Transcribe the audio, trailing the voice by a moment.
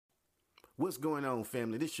What's going on,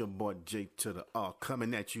 family? This your boy J to the R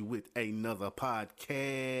coming at you with another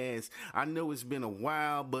podcast. I know it's been a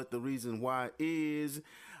while, but the reason why is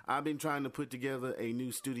I've been trying to put together a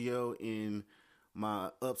new studio in my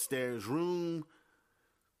upstairs room.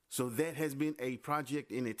 So that has been a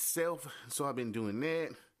project in itself. So I've been doing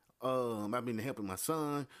that. I've been helping my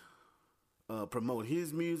son promote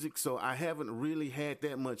his music. So I haven't really had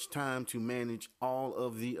that much time to manage all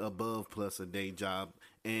of the above plus a day job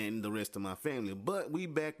and the rest of my family. But we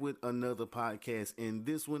back with another podcast, and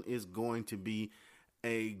this one is going to be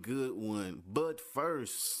a good one. But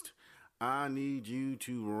first, I need you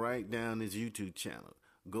to write down this YouTube channel.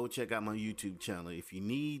 Go check out my YouTube channel. If you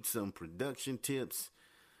need some production tips,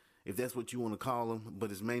 if that's what you want to call them,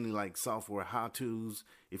 but it's mainly like software how-tos.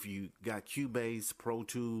 If you got Cubase, Pro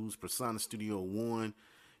Tools, Persona Studio One,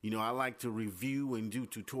 I like to review and do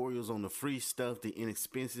tutorials on the free stuff, the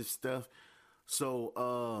inexpensive stuff.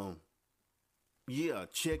 So,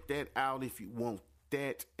 check that out if you want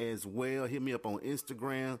that as well. Hit me up on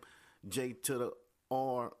Instagram, J to the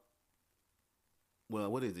R.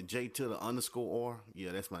 Well, what is it? J to the _R.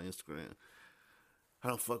 Yeah, that's my Instagram. I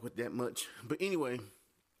don't fuck with that much. But anyway,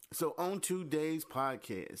 so on today's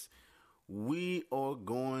podcast, we are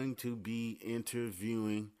going to be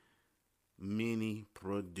interviewing Mini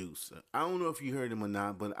Producer. I don't know if you heard him or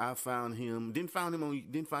not, but I found him. Didn't find him on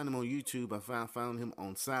YouTube. I found him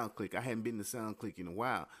on SoundClick. I hadn't been to SoundClick in a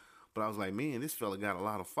while, but I was like, man, this fella got a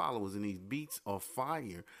lot of followers, and these beats are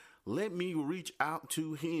fire. Let me reach out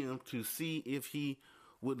to him to see if he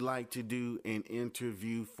would like to do an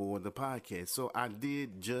interview for the podcast. So I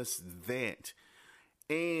did just that.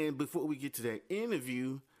 And before we get to that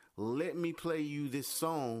interview, let me play you this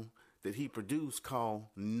song that he produced called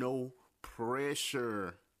No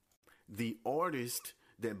Pressure. The artist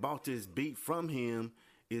that bought this beat from him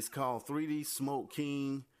is called 3D Smoke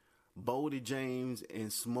King, Boldy James,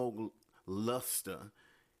 and Smoke Luster.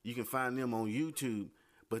 You can find them on YouTube.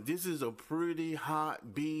 But this is a pretty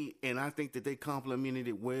hot beat, and I think that they complemented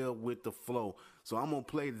it well with the flow. So I'm going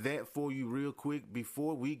to play that for you real quick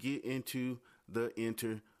before we get into the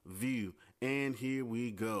interview. And here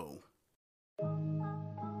we go.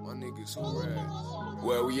 My niggas who rap.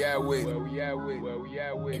 Where we at with?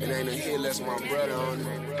 It ain't a hit, that's my brother on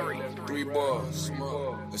it. Three balls.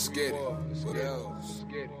 Let's get it. What else?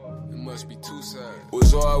 It must be two sides.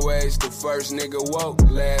 Was always the first nigga woke,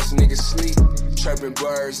 last nigga sleep. Chirping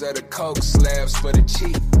birds at the coke, slabs for the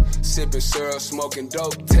cheap. Sipping syrup, smoking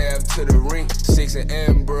dope, tab to the ring. 6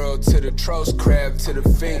 a.m. bro to the trost, crab to the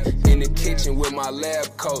fink. In the kitchen with my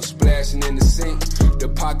lab coat, splashing in the sink. The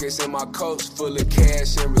pockets in my coats, full of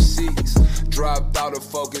cash and receipts. Dropped out of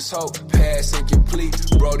focus, hope, pass incomplete.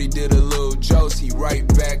 Brody did a little jokes, he right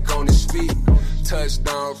back on his feet.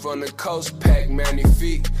 Touchdown from the coast, pack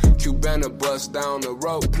magnifique. Cubana bust down the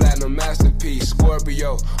road, platinum masterpiece.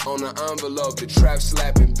 Scorpio on the envelope, the trap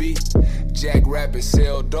slapping beat. Jack rapping,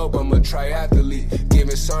 sell dope, I'm a triathlete.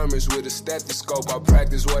 Giving sermons with a stethoscope, I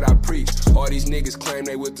practice what I preach. All these niggas claim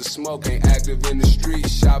they with the smoke, ain't active in the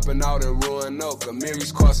streets. Shopping out in Roanoke,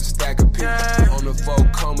 Mary's cost a stack of peas. On the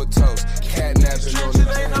folk comatose, catnapping on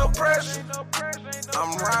the ain't no pressure.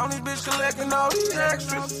 I'm around this bitch collecting all these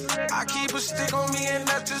extras. I keep a stick on me and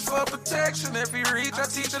that's just for protection. If he reach, I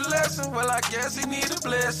teach a lesson. Well, I guess he need a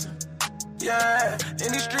blessing. Yeah,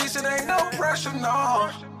 in these streets it ain't no pressure, no.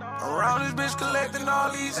 Around this bitch collecting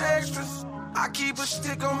all these extras. I keep a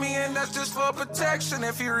stick on me and that's just for protection.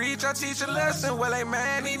 If he reach, I teach a lesson. Well, hey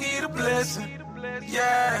man, he need a blessing.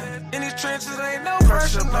 Yeah, in these trenches ain't no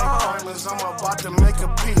pressure, no. I'm about to make a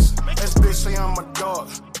piece. This bitch say I'm a dog.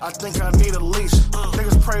 I think I need a leash.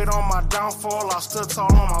 Niggas prayed on my downfall. I stood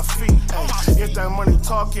tall on my feet. Ay, if that money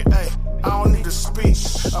talking, ay, I don't need to speak.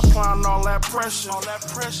 Applying all that pressure.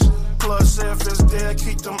 Plus, if it's dead,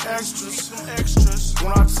 keep them extras.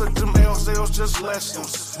 When I took them L's, they was just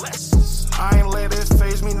lessons. I ain't let it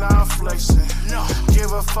phase me, now I'm flexing.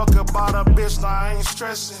 Give a fuck about a bitch, now I ain't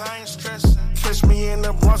stressing. Catch me in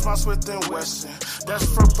the Bronx, my Smith and Wesson. That's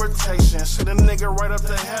for protection. Send a nigga right up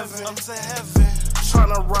to heaven.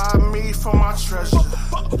 Tryna rob me for my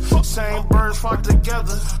treasure. Same birds flock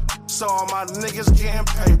together. So all my niggas getting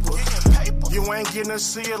paper. You ain't getting to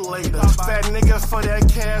see it later. Fat nigga for that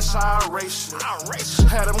cash, I erase you.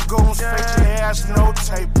 Had them goons fake your ass, no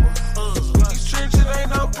taper. These trenches ain't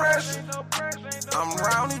no pressure. I'm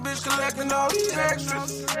around this bitch collecting all these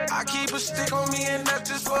extras. I keep a stick on me and that's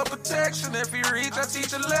just for protection. If he reach, I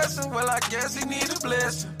teach a lesson. Well, I guess he need a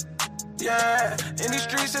blessing. Yeah, in these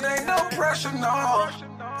streets it ain't no pressure, no.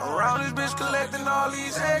 Around this bitch collecting all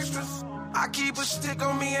these extras. I keep a stick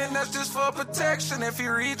on me and that's just for protection. If he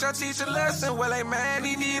reach, I teach a lesson. Well, hey man,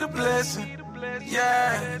 he need a blessing.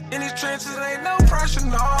 Yeah, in these trenches ain't no pressure,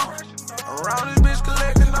 no. Around this bitch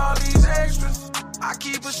collecting all these extras. I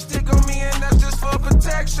keep a stick on me and that's just for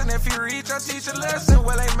protection. If he reach, I teach a lesson.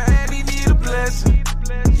 Well, hey man, he need a blessing.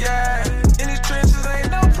 Yeah, in these trenches ain't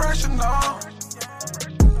no pressure, no.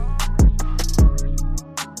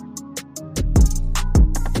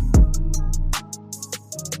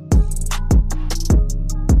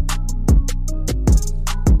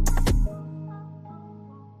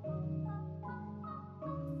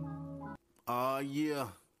 Yeah.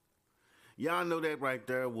 Y'all know that right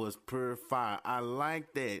there was pure fire. I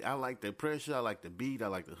like that. I like the pressure. I like the beat. I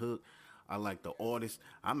like the hook. I like the artist.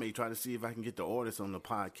 I may try to see if I can get the artist on the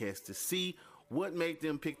podcast to see what made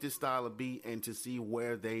them pick this style of beat and to see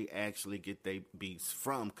where they actually get their beats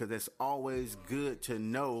from. Because it's always good to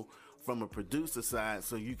know from a producer side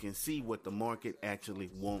so you can see what the market actually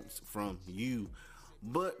wants from you.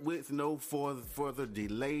 But with no further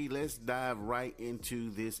delay, let's dive right into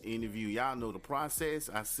this interview. Y'all know the process.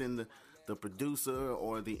 I send the producer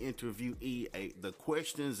or the interviewee the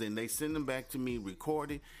questions, and they send them back to me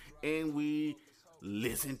recorded, and we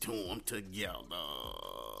listen to them together.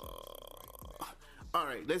 All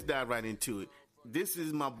right, let's dive right into it. This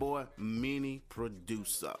is my boy, Mini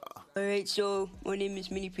Producer. All right, so my name is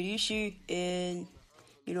Mini Producer, and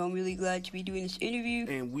I'm really glad to be doing this interview.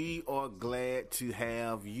 And we are glad to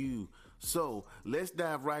have you. So let's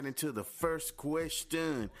dive right into the first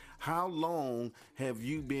question. How long have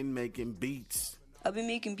you been making beats? I've been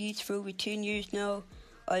making beats for over 10 years now.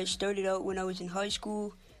 I started out when I was in high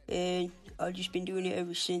school, and I've just been doing it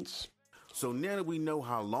ever since. So now that we know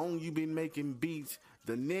how long you've been making beats,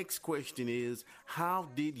 the next question is, how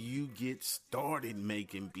did you get started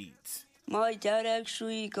making beats? My dad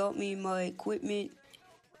actually got me my equipment,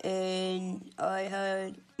 and I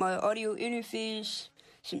had my audio interface,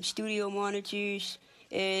 some studio monitors,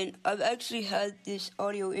 and I've actually had this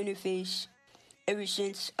audio interface ever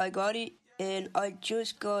since I got it, and I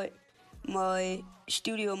just got my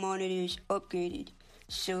studio monitors upgraded,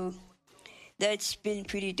 so that's been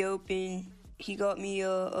pretty dope. And he got me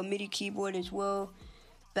a MIDI keyboard as well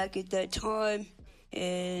back at that time,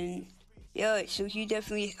 and yeah, so he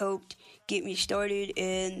definitely helped get me started.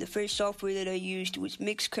 And the first software that I used was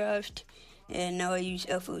Mixcraft, and now I use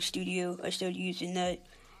FL Studio. I started using that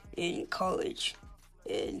in college,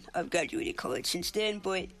 and I've graduated college since then,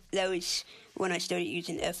 but that was when I started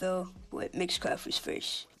using FL, but Mixcraft was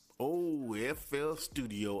first. Oh, FL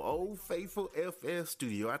Studio, old faithful FL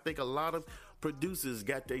Studio. I think a lot of producers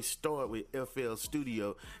got their start with FL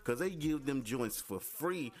Studio because they give them joints for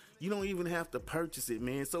free. You don't even have to purchase it,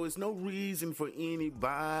 man. So it's no reason for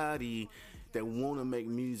anybody that want to make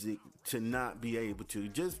music to not be able to.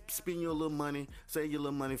 Just spend your little money, save your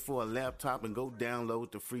little money for a laptop, and go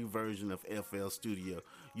download the free version of FL Studio.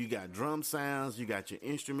 You got drum sounds, you got your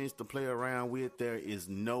instruments to play around with. There is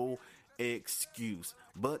no excuse.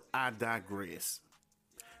 But I digress.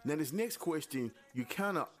 Now, this next question you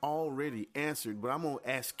kind of already answered, but I'm going to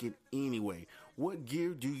ask it anyway. What gear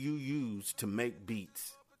do you use to make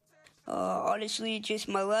beats? Honestly, just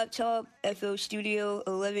my laptop, FL Studio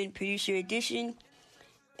 11 Producer Edition,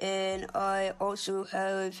 and I also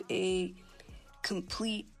have a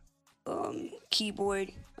complete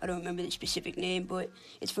keyboard. I don't remember the specific name, but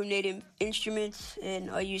it's from Native Instruments, and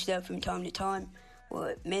I use that from time to time.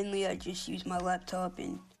 But mainly, I just use my laptop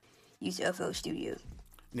and use FL Studio.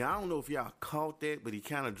 Now, I don't know if y'all caught that, but he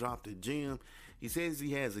kind of dropped a gem. He says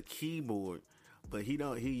he has a keyboard, but he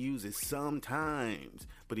uses sometimes,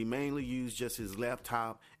 but he mainly uses just his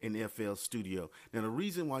laptop and FL Studio. Now, the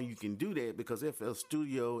reason why you can do that, because FL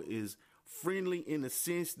Studio is friendly in the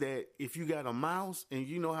sense that if you got a mouse and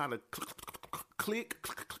you know how to click,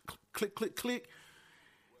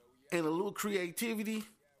 and a little creativity,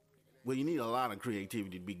 well, you need a lot of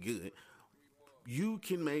creativity to be good. You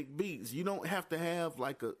can make beats. You don't have to have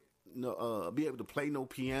like be able to play no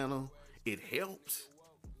piano. It helps,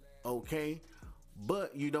 okay,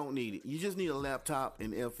 but you don't need it. You just need a laptop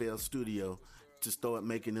and FL Studio to start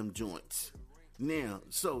making them joints. Now,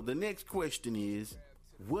 so the next question is,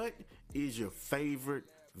 what is your favorite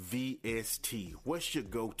VST? What's your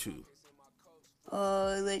go-to?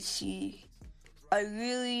 Let's see. I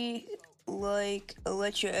really like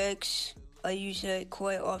Electra X. I use that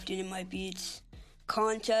quite often in my beats.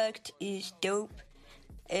 Contact is dope,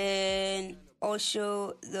 and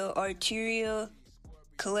also the Arteria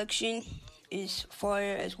collection is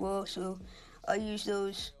fire as well, so I use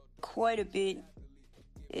those quite a bit.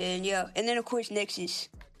 And yeah, and then of course Nexus,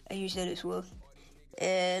 I use that as well.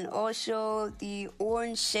 and also the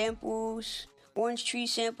orange tree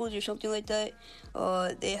samples or something like that.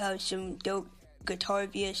 They have some dope guitar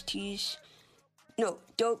VSTs. No,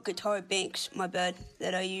 dope guitar banks, my bad,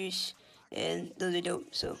 that I use, and those are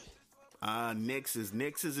dope, so. Nexus.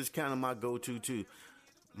 Nexus is kind of my go-to too.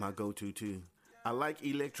 I like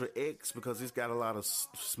Electra X because it's got a lot of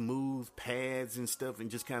smooth pads and stuff and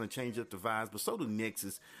just kind of change up the vibes, but so do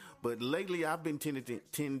Nexus. But lately I've been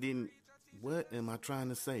what am I trying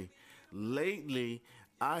to say? Lately,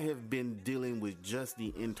 I have been dealing with just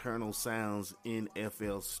the internal sounds in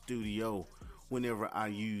FL Studio whenever I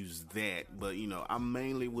use that. But, I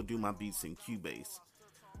mainly will do my beats in Cubase.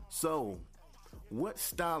 So, what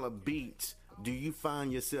style of beats do you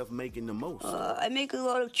find yourself making the most? I make a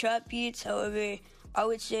lot of trap beats. However, I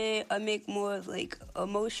would say I make more of like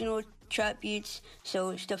emotional trap beats.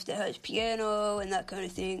 So stuff that has piano and that kind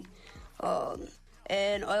of thing.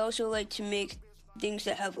 And I also like to make things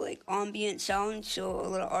that have like ambient sounds, so a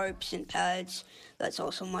lot of arps and pads. That's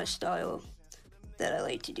also my style that I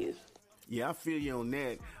like to do. Yeah, I feel you on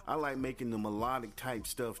that. I like making the melodic type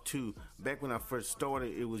stuff too. Back when I first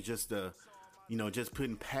started, it was just just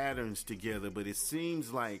putting patterns together. But it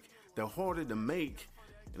seems like they're harder to make.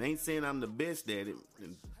 And I ain't saying I'm the best at it.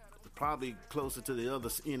 Probably closer to the other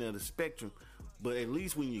end of the spectrum. But at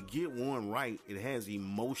least when you get one right, it has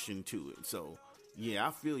emotion to it. So, yeah,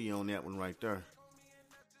 I feel you on that one right there.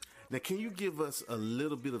 Now, can you give us a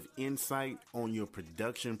little bit of insight on your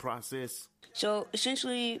production process? So,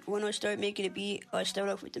 essentially, when I start making a beat, I start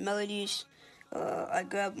off with the melodies. I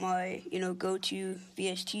grab my, go-to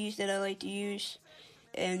VSTs that I like to use.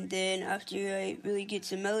 And then after I really get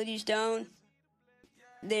some melodies down,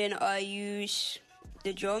 then I use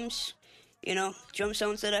the drums, drum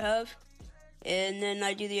sounds that I have. And then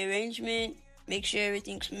I do the arrangement, make sure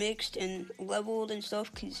everything's mixed and leveled and stuff,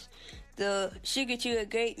 because the secret to a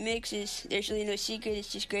great mix is there's really no secret.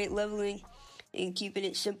 It's just great leveling and keeping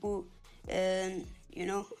it simple. And,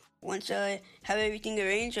 once I have everything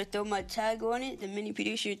arranged, I throw my tag on it, the mini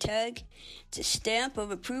producer tag. It's a stamp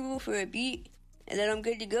of approval for a beat, and then I'm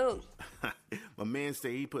good to go. My man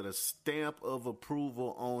said he put a stamp of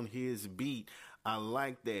approval on his beat. I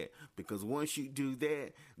like that, because once you do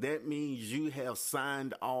that, that means you have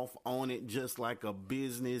signed off on it just like a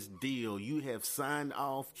business deal. You have signed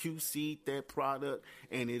off, QC'd that product,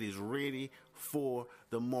 and it is ready for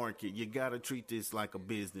the market. You got to treat this like a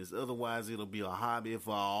business. Otherwise, it'll be a hobby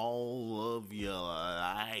for all of your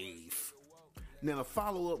life. Now, to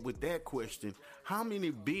follow up with that question, how many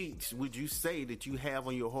beats would you say that you have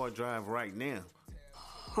on your hard drive right now?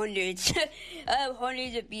 Hundreds. I have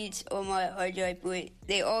hundreds of beats on my hard drive, but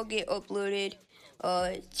they all get uploaded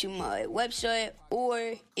to my website,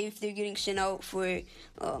 or if they're getting sent out for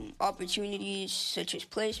opportunities such as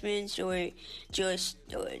placements or just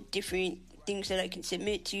different things that I can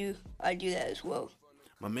submit to, I do that as well.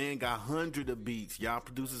 My man got hundreds of beats. Y'all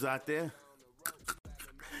producers out there?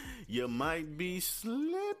 You might be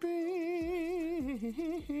slipping,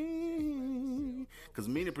 because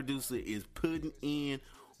many producer is putting in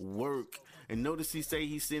work. And notice he say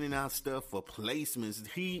he's sending out stuff for placements.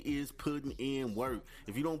 He is putting in work.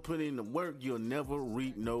 If you don't put in the work, you'll never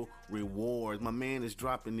reap no rewards. My man is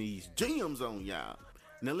dropping these gems on y'all.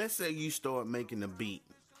 Now let's say you start making a beat,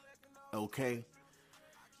 okay?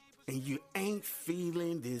 And you ain't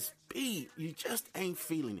feeling this beat. You just ain't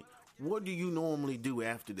feeling it. What do you normally do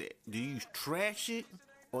after that? Do you trash it,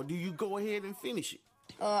 or do you go ahead and finish it?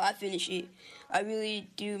 I finish it. I really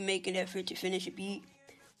do make an effort to finish a beat,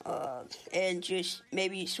 and just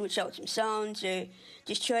maybe switch out some sounds, or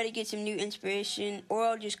just try to get some new inspiration, or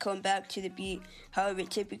I'll just come back to the beat. However,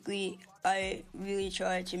 typically, I really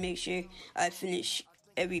try to make sure I finish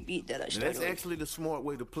every beat that I start That's on. actually the smart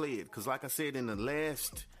way to play it, because like I said in the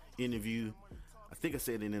last interview,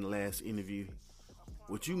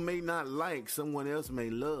 what you may not like, someone else may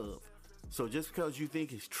love. So just because you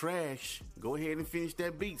think it's trash, go ahead and finish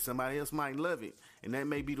that beat. Somebody else might love it, and that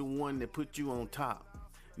may be the one that put you on top.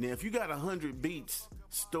 Now, if you got 100 beats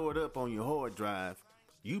stored up on your hard drive,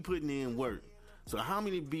 you putting in work. So how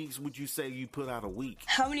many beats would you say you put out a week?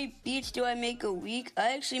 How many beats do I make a week?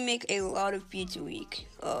 I actually make a lot of beats a week,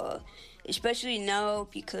 especially now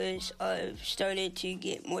because I've started to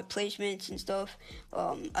get more placements and stuff.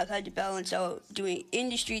 I've had to balance out doing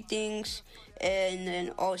industry things and then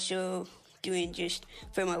also doing just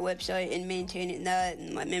for my website and maintaining that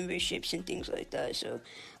and my memberships and things like that. So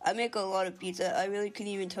I make a lot of beats. I really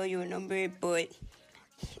couldn't even tell you a number, but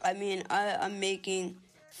I mean, I'm making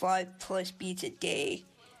 5+ beats a day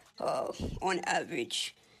on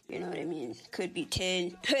average. You know what I mean? Could be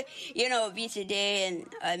 10, beats a day. And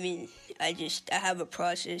I mean, I have a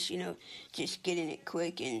process, just getting it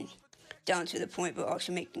quick and down to the point, but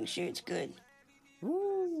also making sure it's good.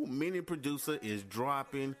 Woo! Mini Producer is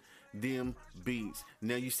dropping them beats.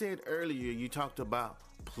 Now, you said earlier you talked about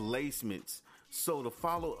placements. So to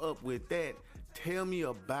follow up with that, tell me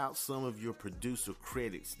about some of your producer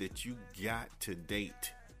credits that you got to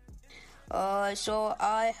date. So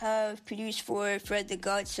I have produced for Fred the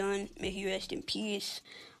Godson, may he rest in peace.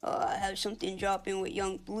 I have something dropping with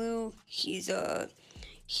Young Blue. He's a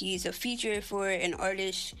feature for an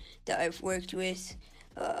artist that I've worked with.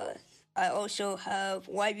 I also have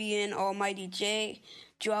YBN Almighty J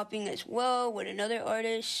dropping as well with another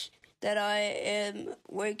artist that I am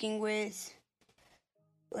working with.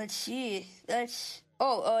 Let's see.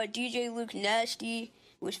 DJ Luke Nasty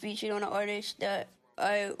was featured on an artist that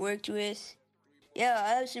I worked with. Yeah, I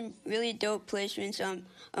have some really dope placements.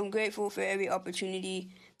 I'm grateful for every opportunity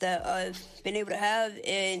that I've been able to have,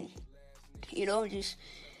 and just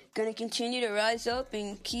gonna continue to rise up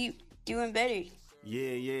and keep doing better.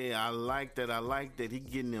 Yeah, I like that. He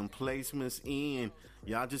getting them placements in.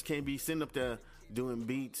 Y'all just can't be sitting up there doing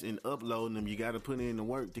beats and uploading them. You got to put in the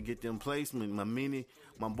work to get them placement.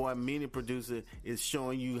 My boy Mini Producer is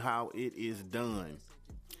showing you how it is done.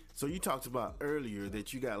 So you talked about earlier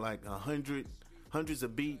that you got like hundreds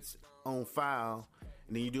of beats on file,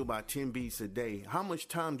 and then you do about 10 beats a day. How much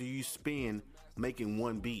time do you spend making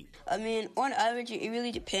one beat? I mean, on average, it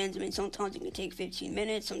really depends. I mean, sometimes it can take 15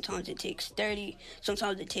 minutes, sometimes it takes 30,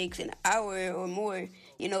 sometimes it takes an hour or more.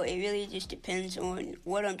 It really just depends on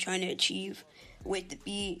what I'm trying to achieve with the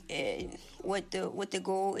beat and what the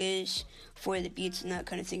goal is for the beats and that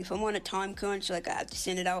kind of thing. If I'm on a time crunch, like I have to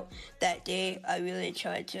send it out that day, I really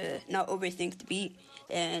try to not overthink the beat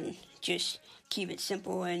and just keep it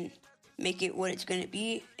simple and make it what it's going to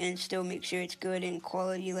be and still make sure it's good and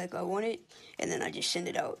quality like I want it, and then I just send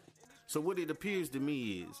it out. So what it appears to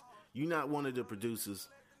me is you're not one of the producers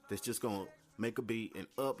that's just going to make a beat and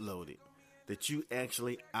upload it, that you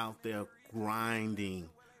actually out there grinding.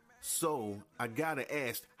 So I got to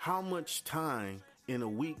ask, how much time in a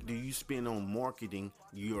week do you spend on marketing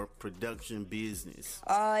your production business?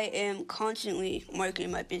 I am constantly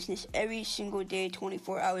marketing my business every single day,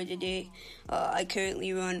 24 hours a day. I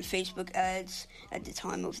currently run Facebook ads. At the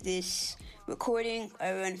time of this recording,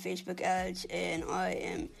 I run Facebook ads, and I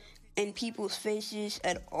am in people's faces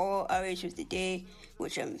at all hours of the day,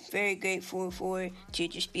 which I'm very grateful for, to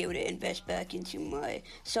just be able to invest back into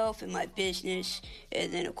myself and my business.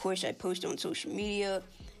 And then, of course, I post on social media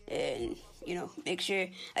and make sure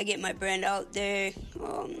I get my brand out there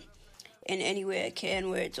in any way I can,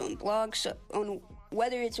 where it's on blogs,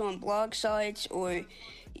 whether it's on blog sites or,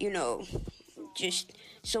 just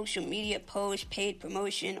social media posts, paid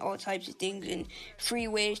promotion, all types of things, and free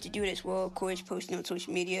ways to do it as well. Of course, posting on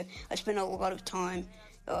social media. I spend a lot of time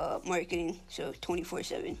marketing, so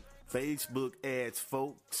 24/7. Facebook ads,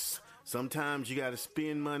 folks. Sometimes you got to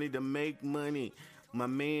spend money to make money. My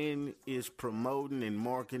man is promoting and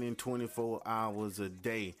marketing 24 hours a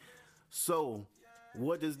day. So,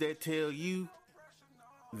 what does that tell you?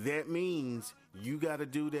 That means you got to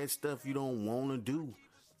do that stuff you don't want to do,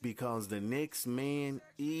 because the next man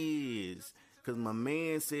is. Because my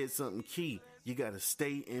man said something key. You got to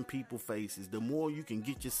stay in people's faces. The more you can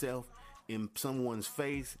get yourself in someone's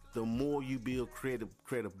face, the more you build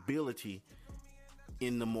credibility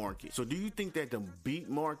in the market. So do you think that the beat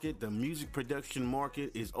market, the music production market,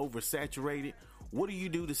 is oversaturated? What do you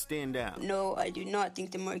do to stand out? No, I do not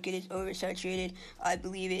think the market is oversaturated. I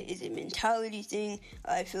believe it is a mentality thing.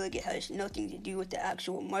 I feel like it has nothing to do with the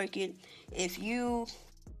actual market. If you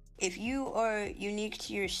are unique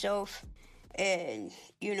to yourself, and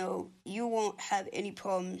you won't have any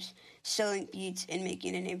problems selling beats and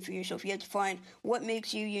making a name for yourself. You have to find what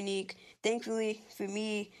makes you unique. Thankfully for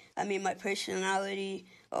me, my personality,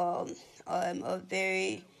 I'm a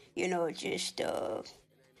very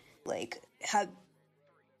have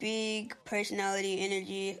big personality,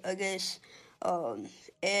 energy, I guess.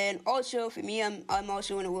 And also for me, I'm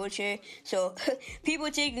also in a wheelchair, so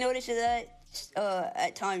people take notice of that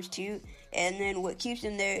at times too. And then what keeps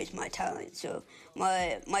them there is my talent. So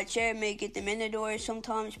my chair may get them in the door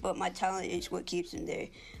sometimes, but my talent is what keeps them there,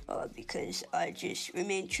 because I just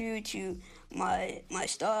remain true to my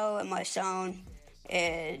style and my sound.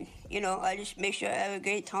 And, I just make sure I have a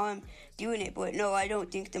great time doing it. But no, I don't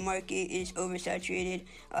think the market is oversaturated.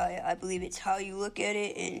 I believe it's how you look at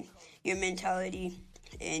it and your mentality.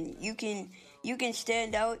 And you can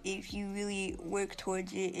stand out if you really work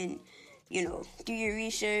towards it and, do your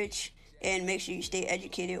research and make sure you stay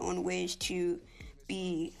educated on ways to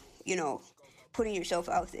be, putting yourself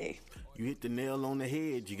out there. You hit the nail on the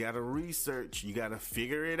head. You got to research. You got to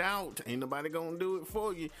figure it out. Ain't nobody going to do it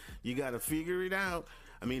for you. You got to figure it out.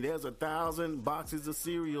 I mean, there's 1,000 boxes of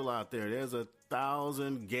cereal out there. There's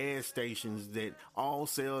 1,000 gas stations that all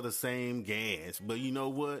sell the same gas. But you know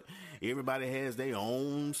what? Everybody has their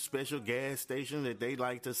own special gas station that they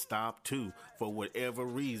like to stop to for whatever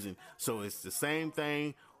reason. So it's the same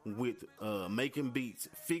thing with making beats.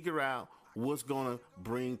 Figure out what's going to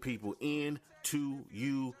bring people in to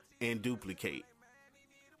you and duplicate.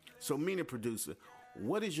 So, Meanie Producer,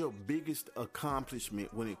 what is your biggest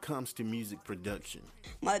accomplishment when it comes to music production?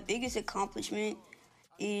 My biggest accomplishment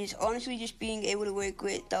is honestly just being able to work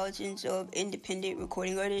with thousands of independent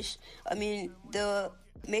recording artists. I mean, the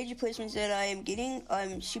major placements that I am getting,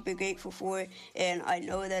 I'm super grateful for, and I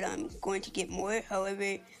know that I'm going to get more.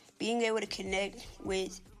 However, being able to connect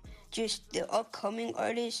with just the upcoming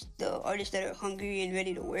artists, the artists that are hungry and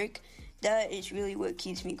ready to work, that is really what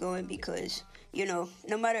keeps me going, because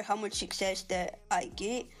no matter how much success that I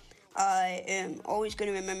get, I am always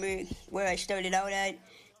going to remember where I started out at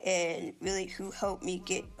and really who helped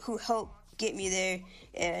get me there,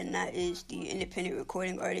 and that is the independent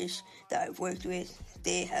recording artists that I've worked with.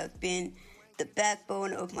 They have been the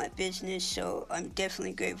backbone of my business, so I'm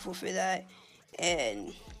definitely grateful for that.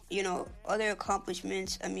 And other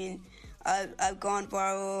accomplishments, I mean, I've gone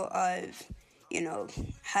viral, I've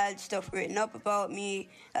had stuff written up about me.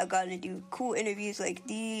 I've gotten to do cool interviews like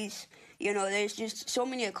these. There's just so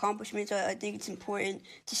many accomplishments. I think it's important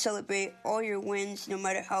to celebrate all your wins, no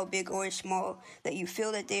matter how big or small that you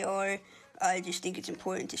feel that they are. I just think it's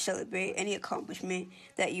important to celebrate any accomplishment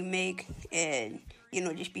that you make and,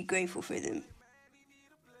 just be grateful for them.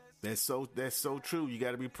 That's so true. You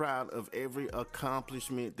got to be proud of every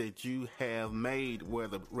accomplishment that you have made,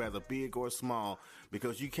 whether big or small,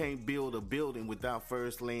 because you can't build a building without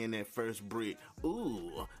first laying that first brick.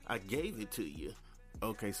 Ooh, I gave it to you.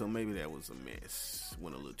 Okay, so maybe that was a mess.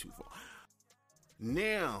 Went a little too far.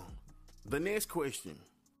 Now, the next question.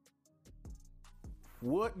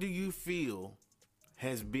 What do you feel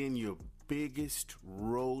has been your biggest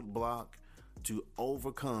roadblock to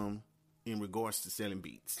overcome in regards to selling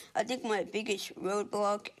beats? I think my biggest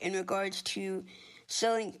roadblock in regards to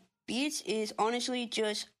selling beats is honestly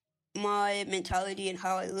just my mentality and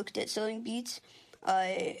how I looked at selling beats.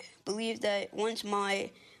 I believe that once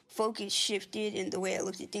my focus shifted and the way I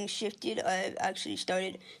looked at things shifted, I actually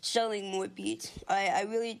started selling more beats. I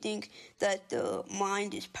really think that the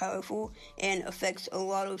mind is powerful and affects a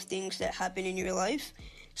lot of things that happen in your life.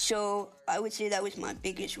 So I would say that was my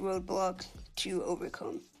biggest roadblock to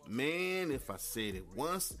overcome. Man, if I said it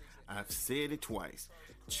once, I've said it twice.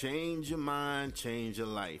 Change your mind, change your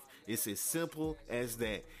life. It's as simple as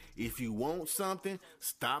that. If you want something,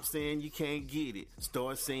 stop saying you can't get it.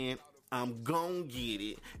 Start saying, I'm gon' get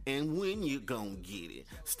it, and when you gon' get it.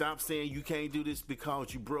 Stop saying you can't do this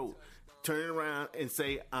because you broke. Turn around and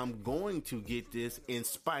say, I'm going to get this in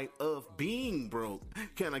spite of being broke.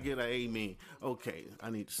 Can I get an amen? Okay, I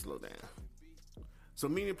need to slow down. So,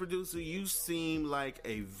 Meanie Producer, you seem like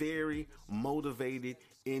a very motivated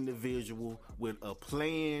individual with a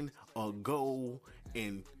plan, a goal,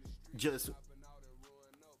 and just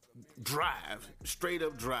drive, straight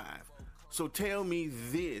up drive. So tell me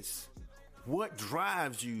this, what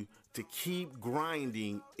drives you to keep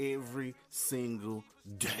grinding every single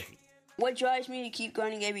day? What drives me to keep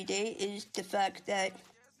grinding every day is the fact that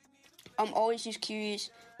I'm always just curious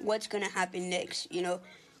what's going to happen next,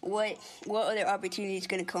 what other opportunities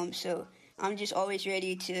going to come. So I'm just always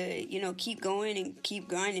ready to, keep going and keep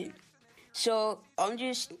grinding. So I'm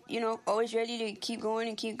just, always ready to keep going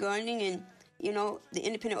and keep grinding. And, the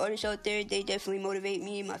independent artists out there, they definitely motivate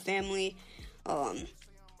me, my family,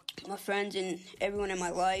 my friends, and everyone in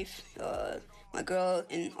my life, my girl,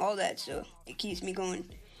 and all that. So it keeps me going.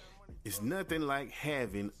 It's nothing like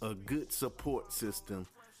having a good support system.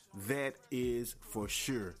 That is for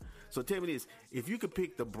sure. So tell me this, if you could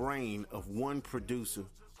pick the brain of one producer,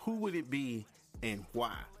 who would it be and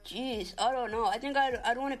why? Jeez, I don't know. I think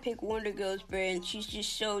I'd want to pick Wonder Girl's brain. She's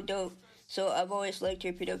just so dope. So I've always liked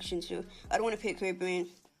her production, so I'd want to pick her brain.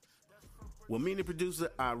 Well, Meanie Producer,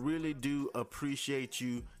 I really do appreciate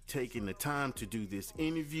you taking the time to do this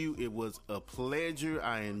interview. It was a pleasure.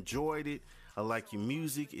 I enjoyed it. I like your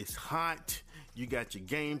music. It's hot. You got your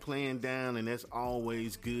game plan down, and that's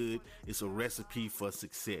always good. It's a recipe for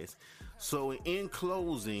success. So in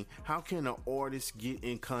closing, how can an artist get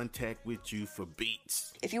in contact with you for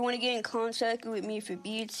beats? If you want to get in contact with me for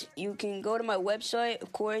beats, you can go to my website,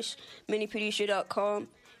 of course, MeanieProducer.com.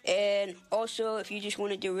 And also, if you just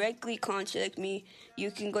want to directly contact me, you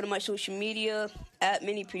can go to my social media at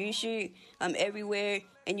Mini Producer. I'm everywhere.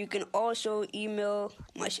 And you can also email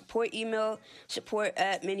my support email,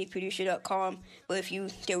 support@miniproducer.com. But if you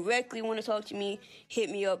directly want to talk to me, hit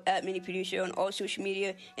me up at Mini Producer on all social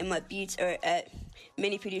media. And my beats are at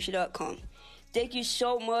miniproducer.com. Thank you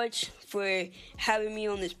so much for having me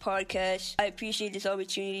on this podcast. I appreciate this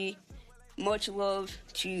opportunity. Much love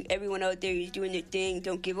to everyone out there who's doing their thing.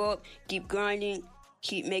 Don't give up. Keep grinding.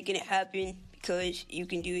 Keep making it happen because you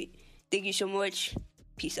can do it. Thank you so much.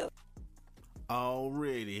 Peace out.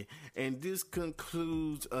 Already. And this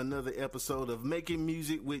concludes another episode of Making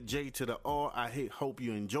Music with J to the R. I hope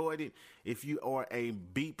you enjoyed it. If you are a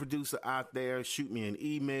beat producer out there, shoot me an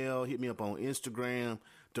email, hit me up on Instagram,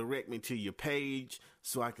 direct me to your page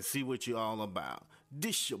so I can see what you're all about.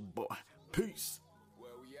 This your boy. Peace.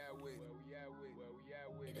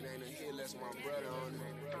 It ain't a hit, that's my brother on it.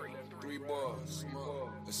 Three bars,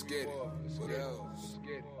 let's get it. What else?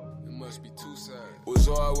 It must be two sides. Was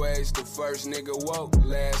always the first nigga woke,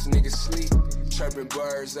 last nigga sleep. Chirping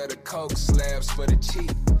birds at the coke, slabs for the cheap.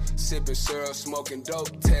 Sipping syrup, smoking dope,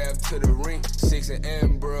 tab to the ring. 6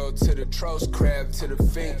 a.m. bro to the trost, crab to the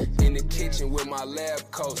fink. In the kitchen with my lab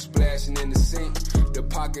coat, splashing in the sink. The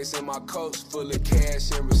pockets in my coats, full of cash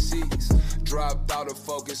and receipts. Dropped out of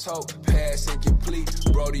focus, hope, pass incomplete.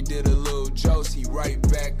 Brody did a little jokes, he right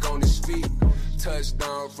back on his feet.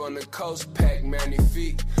 Touchdown from the coast, pack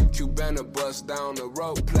magnifique. Cubana bust down the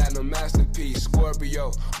road, platinum masterpiece.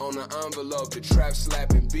 Scorpio on the envelope, the trap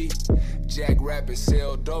slapping beat. Jack rapping,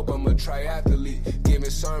 sell dope, I'm a triathlete. Giving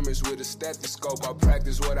sermons with a stethoscope, I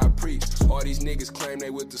practice what I preach. All these niggas claim they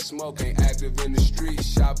with the smoke, ain't active in the streets.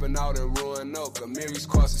 Shopping out in Roanoke, Amiri's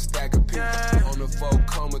cost a stack of peas. On the folk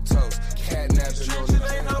comatose, catnapping on the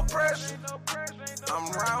ain't no pressure. I'm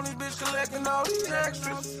round this bitch collecting all these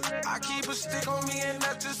extras. I keep a stick on me and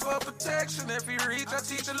that's just for protection. If he reach, I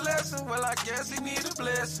teach a lesson. Well, I guess he need a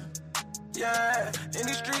blessing. Yeah, in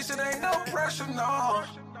these streets it ain't no pressure, no.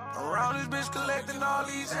 Around this bitch collecting all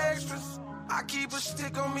these extras. I keep a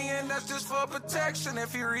stick on me and that's just for protection.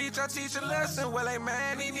 If he reach, I teach a lesson. Well, hey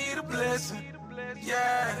man, he need a blessing.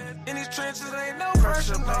 Yeah, in these trenches ain't no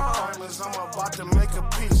pressure, no. I'm about to make a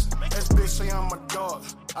piece. This bitch say I'm a dog.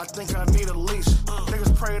 I think I need a leash.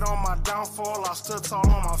 Niggas prayed on my downfall. I stood tall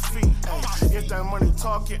on my feet. Ay, if that money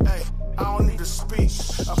talking, ay, I don't need to speak.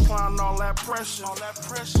 Applying all that pressure.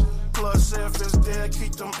 Plus, if it's dead,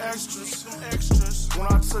 keep them extras. When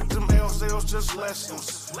I took them L's, they was just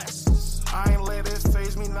lessons. I ain't let it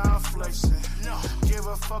phase me, now I'm flexing. Give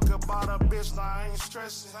a fuck about a bitch, now I ain't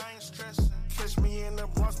stressing. Catch me in the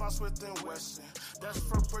Bronx, my Smith and Wesson. That's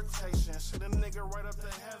for protection. Send a nigga right up to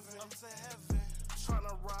heaven.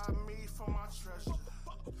 Tryna rob me for my treasure.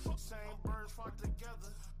 Same birds flock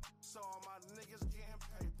together. So all my niggas getting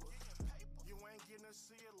paper. You ain't getting to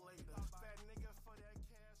see it later. Fat nigga.